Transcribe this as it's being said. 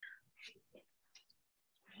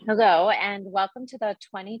Hello, and welcome to the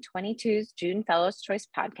 2022's June Fellows Choice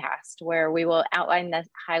Podcast, where we will outline the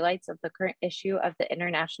highlights of the current issue of the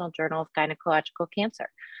International Journal of Gynecological Cancer.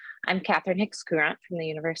 I'm Katherine Hicks-Courant from the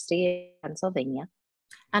University of Pennsylvania.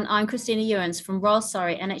 And I'm Christina Uwins from Royal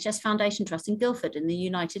Surrey NHS Foundation Trust in Guildford in the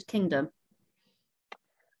United Kingdom.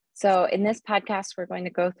 So in this podcast, we're going to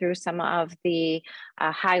go through some of the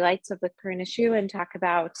highlights of the current issue and talk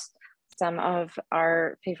about some of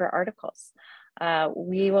our favorite articles.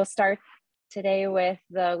 We will start today with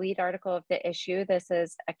the lead article of the issue. This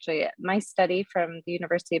is actually my study from the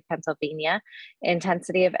University of Pennsylvania,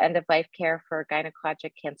 Intensity of End-of-Life Care for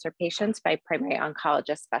Gynecologic Cancer Patients by Primary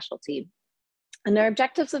Oncologist Specialty. And our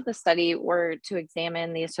objectives of the study were to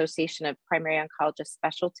examine the association of primary oncologist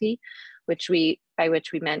specialty, by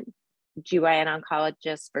which we meant GYN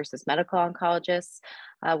oncologists versus medical oncologists,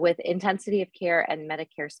 with intensity of care and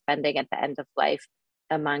Medicare spending at the end of life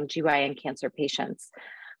among GYN cancer patients.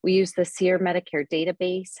 We used the SEER Medicare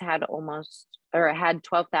database, had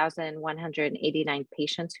 12,189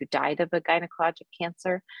 patients who died of a gynecologic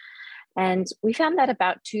cancer. And we found that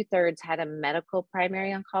about 2/3 had a medical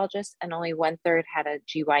primary oncologist and only 1/3 had a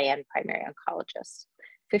GYN primary oncologist.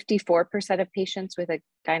 54% of patients with a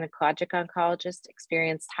gynecologic oncologist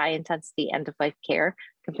experienced high intensity end-of-life care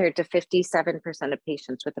compared to 57% of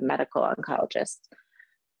patients with a medical oncologist.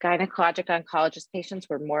 Gynecologic oncologist patients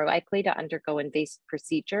were more likely to undergo invasive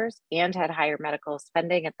procedures and had higher medical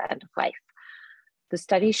spending at the end of life. The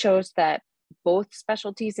study shows that both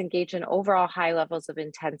specialties engage in overall high levels of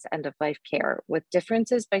intense end-of-life care, with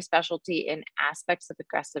differences by specialty in aspects of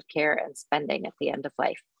aggressive care and spending at the end of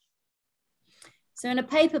life. So in a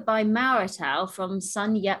paper by Mao et al. From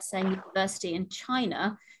Sun Yat-sen University in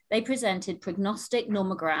China, they presented prognostic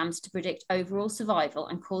nomograms to predict overall survival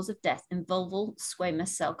and cause of death in vulval squamous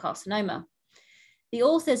cell carcinoma. The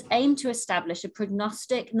authors aimed to establish a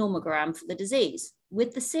prognostic nomogram for the disease.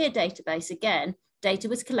 With the SEER database again, data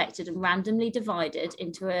was collected and randomly divided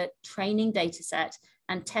into a training dataset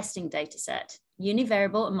and testing dataset.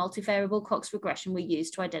 Univariable and multivariable Cox regression were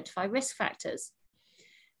used to identify risk factors.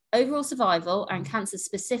 Overall survival and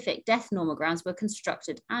cancer-specific death nomograms were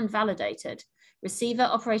constructed and validated. Receiver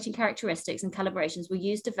operating characteristics and calibrations were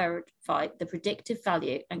used to verify the predictive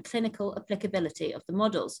value and clinical applicability of the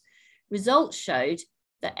models. Results showed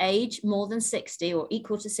that age more than 60 or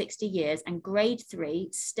equal to 60 years and grade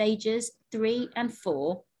 3, stages 3 and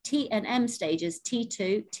 4, T and M stages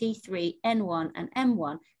T2, T3, N1 and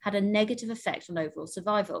M1 had a negative effect on overall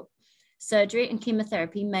survival. Surgery and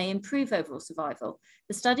chemotherapy may improve overall survival.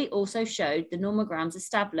 The study also showed the nomograms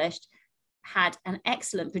established had an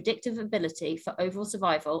excellent predictive ability for overall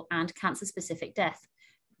survival and cancer-specific death,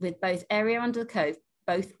 with both area under the curve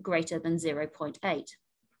both greater than 0.8.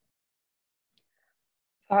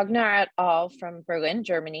 Wagner et al. From Berlin,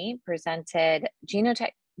 Germany, presented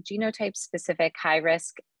genotype-specific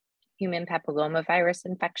high-risk human papillomavirus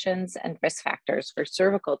infections and risk factors for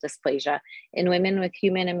cervical dysplasia in women with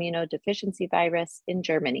human immunodeficiency virus in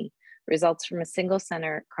Germany, results from a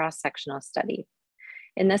single-center cross-sectional study.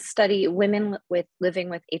 In this study, women living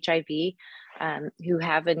with HIV who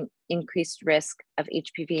have an increased risk of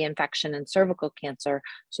HPV infection and cervical cancer.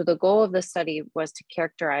 So the goal of the study was to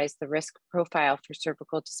characterize the risk profile for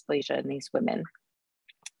cervical dysplasia in these women.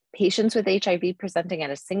 Patients with HIV presenting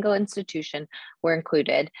at a single institution were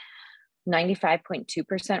included.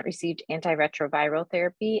 95.2% received antiretroviral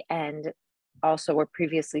therapy and also were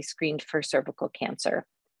previously screened for cervical cancer.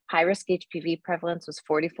 High-risk HPV prevalence was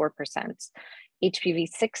 44%. HPV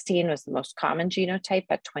 16 was the most common genotype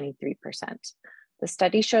at 23%. The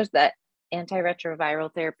study shows that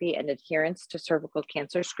antiretroviral therapy and adherence to cervical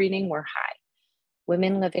cancer screening were high.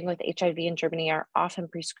 Women living with HIV in Germany are often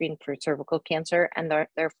pre-screened for cervical cancer and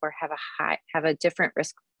therefore have a different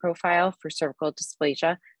risk profile for cervical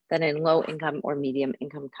dysplasia than in low-income or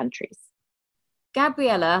medium-income countries.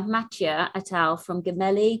 Gabriella Macchia et al. From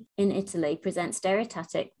Gemelli in Italy present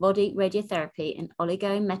stereotactic body radiotherapy in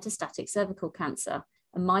oligometastatic cervical cancer,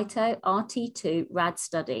 a MITO-RT2 RAD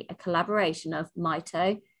study, a collaboration of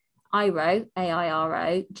MITO, IRO,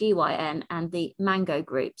 AIRO, GYN, and the MANGO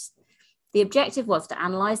groups. The objective was to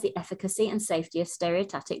analyze the efficacy and safety of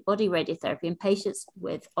stereotactic body radiotherapy in patients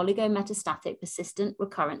with oligometastatic persistent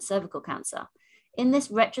recurrent cervical cancer. In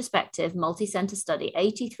this retrospective multi-center study,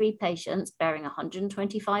 83 patients bearing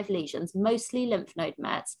 125 lesions, mostly lymph node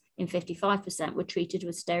mets in 55%, were treated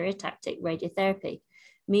with stereotactic radiotherapy.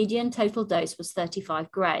 Median total dose was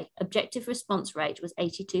 35 gray. Objective response rate was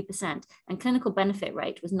 82% and clinical benefit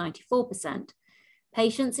rate was 94%.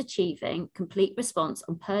 Patients achieving complete response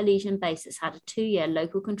on per lesion basis had a 2-year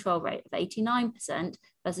local control rate of 89%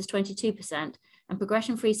 versus 22%, and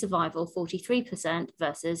progression-free survival 43%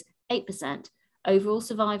 versus 8%. Overall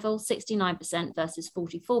survival 69% versus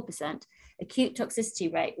 44%. Acute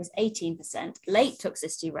toxicity rate was 18%. Late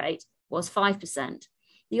toxicity rate was 5%.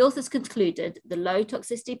 The authors concluded the low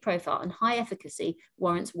toxicity profile and high efficacy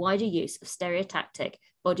warrants wider use of stereotactic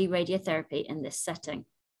body radiotherapy in this setting.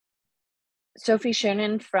 Sophie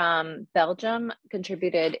Schoenen from Belgium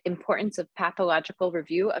contributed importance of pathological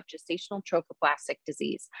review of gestational trophoblastic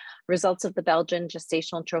disease, results of the Belgian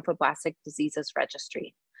Gestational Trophoblastic Diseases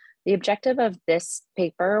Registry. The objective of this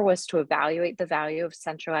paper was to evaluate the value of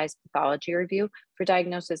centralized pathology review for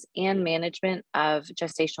diagnosis and management of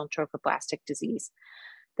gestational trophoblastic disease.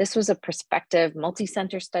 This was a prospective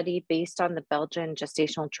multi-center study based on the Belgian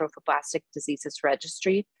Gestational Trophoblastic Diseases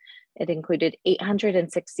Registry. It included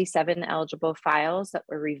 867 eligible files that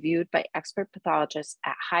were reviewed by expert pathologists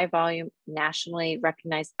at high volume, nationally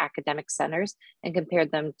recognized academic centers and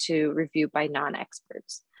compared them to review by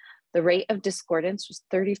non-experts. The rate of discordance was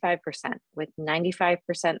 35%, with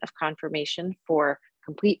 95% of confirmation for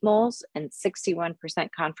complete moles and 61%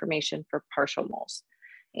 confirmation for partial moles.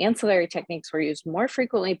 Ancillary techniques were used more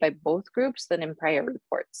frequently by both groups than in prior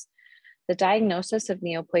reports. The diagnosis of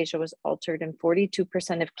neoplasia was altered in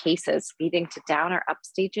 42% of cases, leading to down or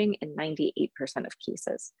upstaging in 98% of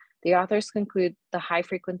cases. The authors conclude the high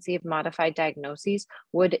frequency of modified diagnoses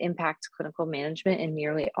would impact clinical management in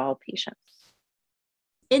nearly all patients.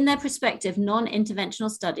 In their prospective non-interventional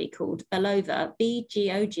study called BELOVA,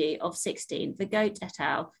 BGOG of 16, Vigote et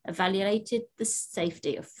al. Evaluated the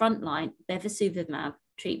safety of frontline bevacizumab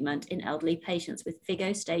treatment in elderly patients with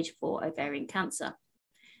FIGO stage 4 ovarian cancer.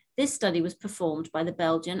 This study was performed by the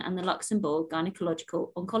Belgian and the Luxembourg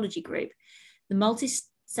Gynecological Oncology Group. The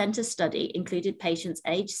multi-center study included patients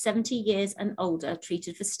aged 70 years and older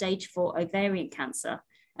treated for stage 4 ovarian cancer,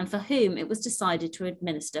 and for whom it was decided to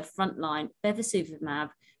administer frontline bevacizumab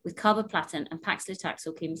with carboplatin and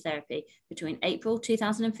paclitaxel chemotherapy between April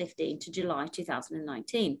 2015 to July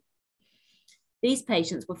 2019. These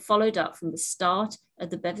patients were followed up from the start of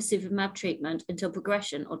the bevacizumab treatment until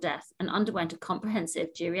progression or death and underwent a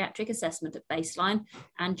comprehensive geriatric assessment at baseline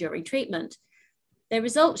and during treatment. Their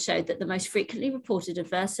results showed that the most frequently reported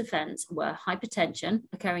adverse events were hypertension,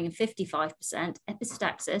 occurring in 55%,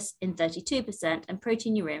 epistaxis in 32%, and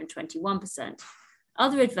proteinuria in 21%.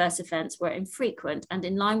 Other adverse events were infrequent and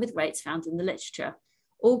in line with rates found in the literature.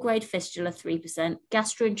 All-grade fistula 3%,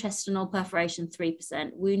 gastrointestinal perforation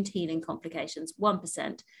 3%, wound healing complications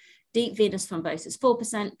 1%, deep venous thrombosis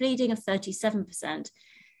 4%, bleeding of 37%,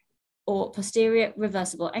 or posterior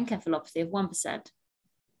reversible encephalopathy of 1%.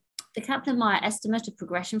 The Kaplan-Meier estimate of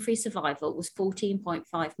progression-free survival was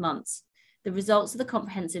 14.5 months. The results of the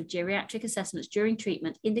comprehensive geriatric assessments during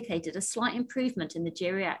treatment indicated a slight improvement in the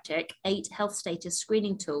geriatric 8 health status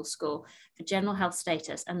screening tool score for general health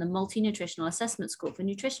status and the multi-nutritional assessment score for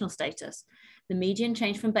nutritional status. The median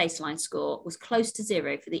change from baseline score was close to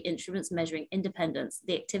 0 for the instruments measuring independence,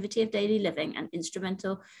 the activity of daily living and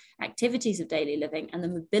instrumental activities of daily living, and the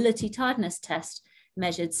mobility tiredness test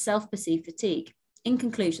measured self-perceived fatigue. In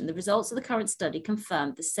conclusion, the results of the current study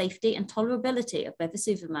confirmed the safety and tolerability of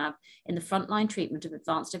bevacizumab in the frontline treatment of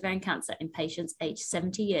advanced ovarian cancer in patients aged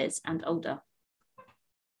 70 years and older.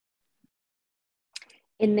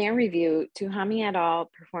 In their review, Tuhami et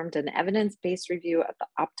al. Performed an evidence-based review of the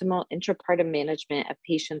optimal intrapartum management of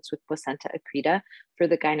patients with placenta accreta for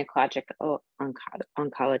the gynecologic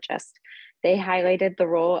oncologist. They highlighted the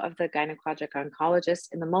role of the gynecologic oncologist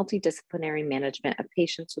in the multidisciplinary management of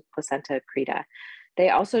patients with placenta accreta. They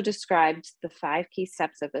also described the 5 key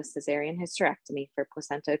steps of a cesarean hysterectomy for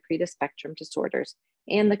placenta accreta spectrum disorders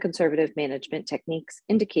and the conservative management techniques,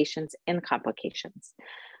 indications, and complications.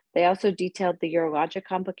 They also detailed the urologic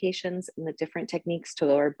complications and the different techniques to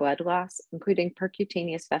lower blood loss, including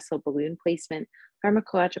percutaneous vessel balloon placement,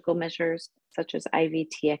 pharmacological measures such as IV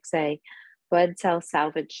TXA, blood cell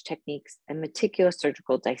salvage techniques, and meticulous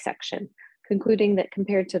surgical dissection, concluding that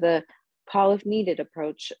compared to the call if needed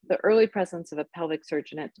approach, the early presence of a pelvic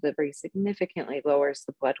surgeon at delivery significantly lowers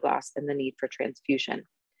the blood loss and the need for transfusion.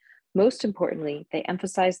 Most importantly, they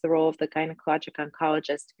emphasized the role of the gynecologic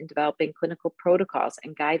oncologist in developing clinical protocols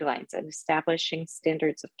and guidelines and establishing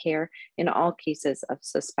standards of care in all cases of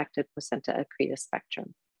suspected placenta accreta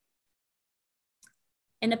spectrum.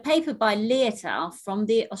 In a paper by Lee et al. From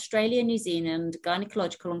the Australia-New Zealand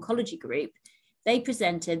Gynecological Oncology Group, they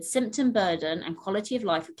presented symptom burden and quality of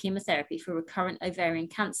life with chemotherapy for recurrent ovarian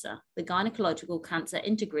cancer, the Gynecological Cancer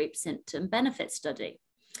Intergroup Symptom Benefit Study.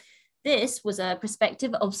 This was a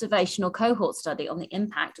prospective observational cohort study on the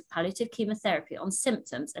impact of palliative chemotherapy on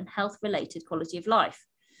symptoms and health-related quality of life.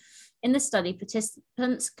 In the study,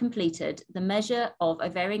 participants completed the measure of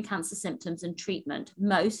ovarian cancer symptoms and treatment,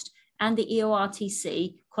 MOST, and the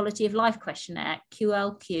EORTC Quality of Life Questionnaire,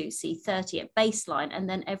 QLQ-C30, at baseline, and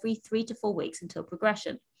then every 3 to 4 weeks until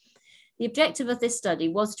progression. The objective of this study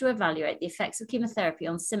was to evaluate the effects of chemotherapy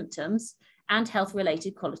on symptoms and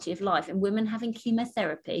health-related quality of life in women having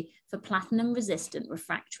chemotherapy for platinum-resistant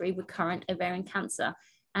refractory recurrent ovarian cancer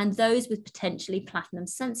and those with potentially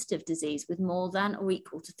platinum-sensitive disease with more than or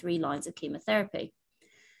equal to 3 lines of chemotherapy.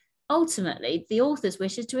 Ultimately, the authors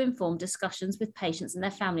wished to inform discussions with patients and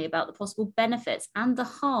their family about the possible benefits and the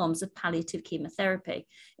harms of palliative chemotherapy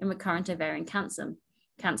in recurrent ovarian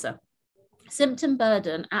cancer. Symptom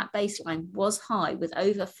burden at baseline was high, with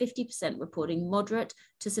over 50% reporting moderate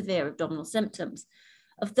to severe abdominal symptoms.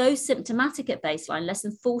 Of those symptomatic at baseline, less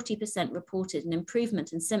than 40% reported an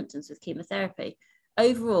improvement in symptoms with chemotherapy.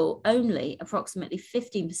 Overall, only approximately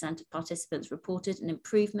 15% of participants reported an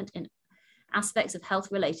improvement in aspects of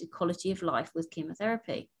health-related quality of life with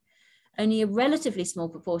chemotherapy. Only a relatively small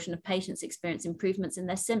proportion of patients experience improvements in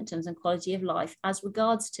their symptoms and quality of life as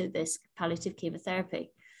regards to this palliative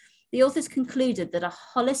chemotherapy. The authors concluded that a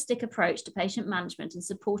holistic approach to patient management and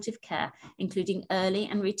supportive care, including early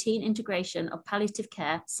and routine integration of palliative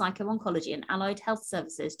care, psycho-oncology, and allied health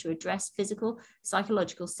services to address physical,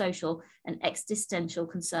 psychological, social, and existential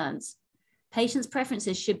concerns. Patients'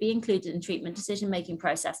 preferences should be included in treatment decision-making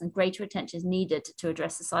process, and greater attention is needed to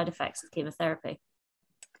address the side effects of chemotherapy.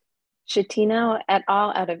 Schettino et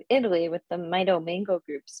al. Out of Italy with the Mito-Mango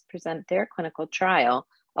groups present their clinical trial,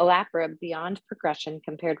 olaparib beyond progression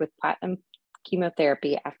compared with platinum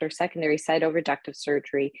chemotherapy after secondary cytoreductive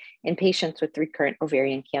surgery in patients with recurrent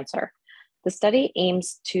ovarian cancer. The study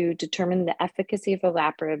aims to determine the efficacy of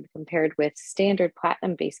olaparib compared with standard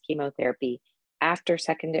platinum-based chemotherapy after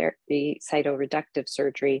secondary cytoreductive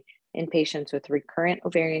surgery in patients with recurrent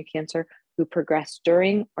ovarian cancer who progress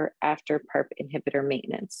during or after PARP inhibitor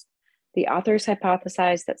maintenance. The authors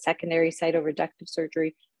hypothesized that secondary cytoreductive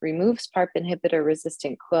surgery removes PARP inhibitor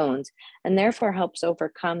resistant clones and therefore helps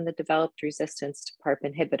overcome the developed resistance to PARP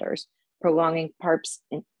inhibitors, prolonging PARP's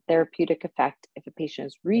therapeutic effect if a patient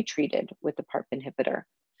is retreated with a PARP inhibitor.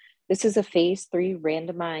 This is a phase 3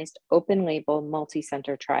 randomized open-label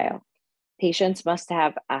multi-center trial. Patients must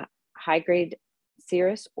have a high-grade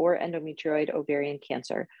serous or endometrioid ovarian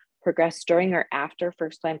cancer, progress during or after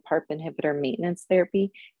first-line PARP inhibitor maintenance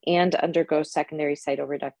therapy, and undergo secondary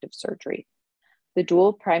cytoreductive surgery. The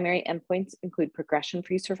dual primary endpoints include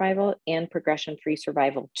progression-free survival and progression-free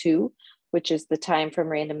survival 2, which is the time from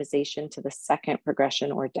randomization to the second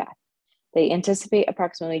progression or death. They anticipate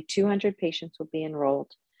approximately 200 patients will be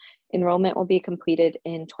enrolled. Enrollment will be completed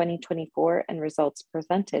in 2024 and results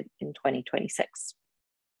presented in 2026.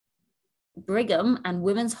 Brigham and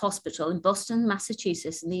Women's Hospital in Boston,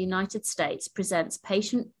 Massachusetts in the United States presents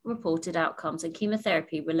patient-reported outcomes and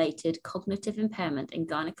chemotherapy-related cognitive impairment in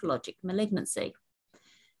gynecologic malignancy.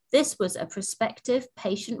 This was a prospective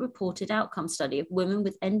patient-reported outcome study of women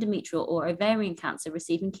with endometrial or ovarian cancer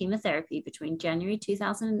receiving chemotherapy between January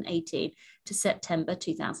 2018 to September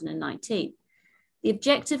 2019. The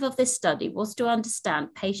objective of this study was to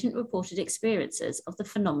understand patient-reported experiences of the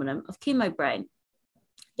phenomenon of chemobrain.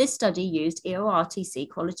 This study used EORTC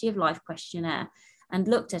Quality of Life Questionnaire and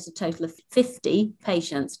looked at a total of 50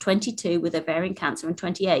 patients, 22 with ovarian cancer and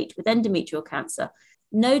 28 with endometrial cancer.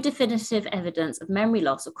 No definitive evidence of memory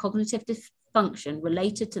loss or cognitive dysfunction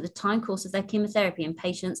related to the time course of their chemotherapy in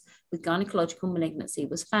patients with gynecological malignancy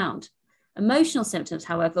was found. Emotional symptoms,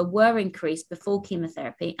 however, were increased before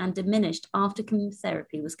chemotherapy and diminished after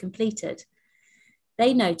chemotherapy was completed.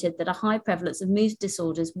 They noted that a high prevalence of mood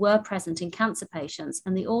disorders were present in cancer patients,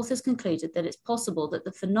 and the authors concluded that it's possible that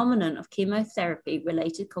the phenomenon of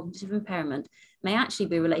chemotherapy-related cognitive impairment may actually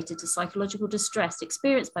be related to psychological distress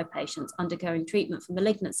experienced by patients undergoing treatment for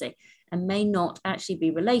malignancy and may not actually be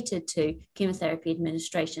related to chemotherapy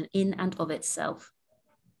administration in and of itself.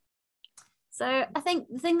 So I think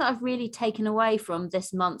the thing that I've really taken away from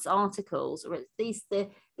this month's articles, or at least the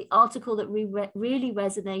article that really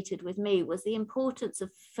resonated with me, was the importance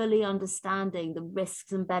of fully understanding the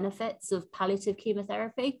risks and benefits of palliative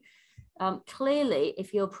chemotherapy. Clearly,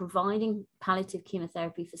 if you're providing palliative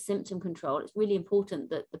chemotherapy for symptom control, it's really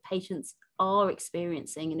important that the patients are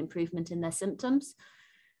experiencing an improvement in their symptoms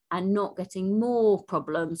and not getting more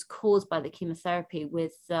problems caused by the chemotherapy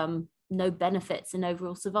with no benefits in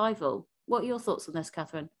overall survival. What are your thoughts on this,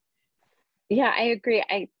 Katherine? Yeah, I agree.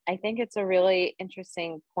 I think it's a really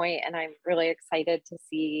interesting point, and I'm really excited to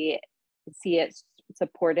see it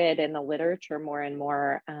supported in the literature more and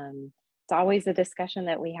more. It's always a discussion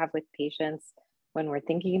that we have with patients when we're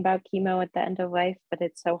thinking about chemo at the end of life, but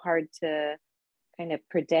it's so hard to kind of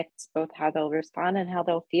predict both how they'll respond and how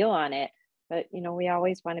they'll feel on it. But, you know, we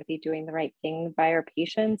always want to be doing the right thing by our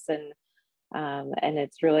patients, and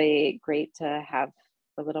it's really great to have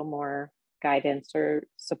a little more guidance or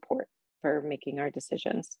support for making our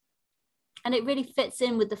decisions. And it really fits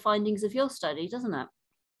in with the findings of your study, doesn't it?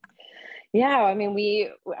 Yeah, I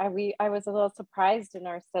mean, I was a little surprised in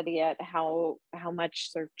our study at how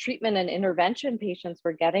much sort of treatment and intervention patients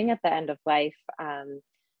were getting at the end of life.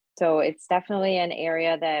 So it's definitely an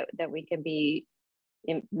area that we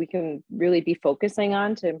can really be focusing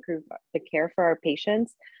on to improve the care for our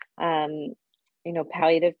patients. You know,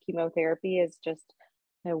 palliative chemotherapy is just,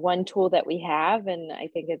 you know, one tool that we have, and I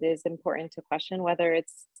think it is important to question whether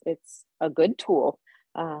it's a good tool,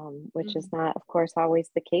 which is not, of course, always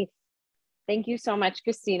the case. Thank you so much,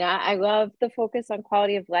 Christina. I love the focus on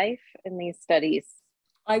quality of life in these studies.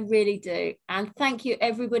 I really do. And thank you,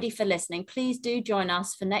 everybody, for listening. Please do join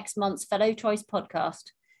us for next month's Fellow Choice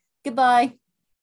podcast. Goodbye.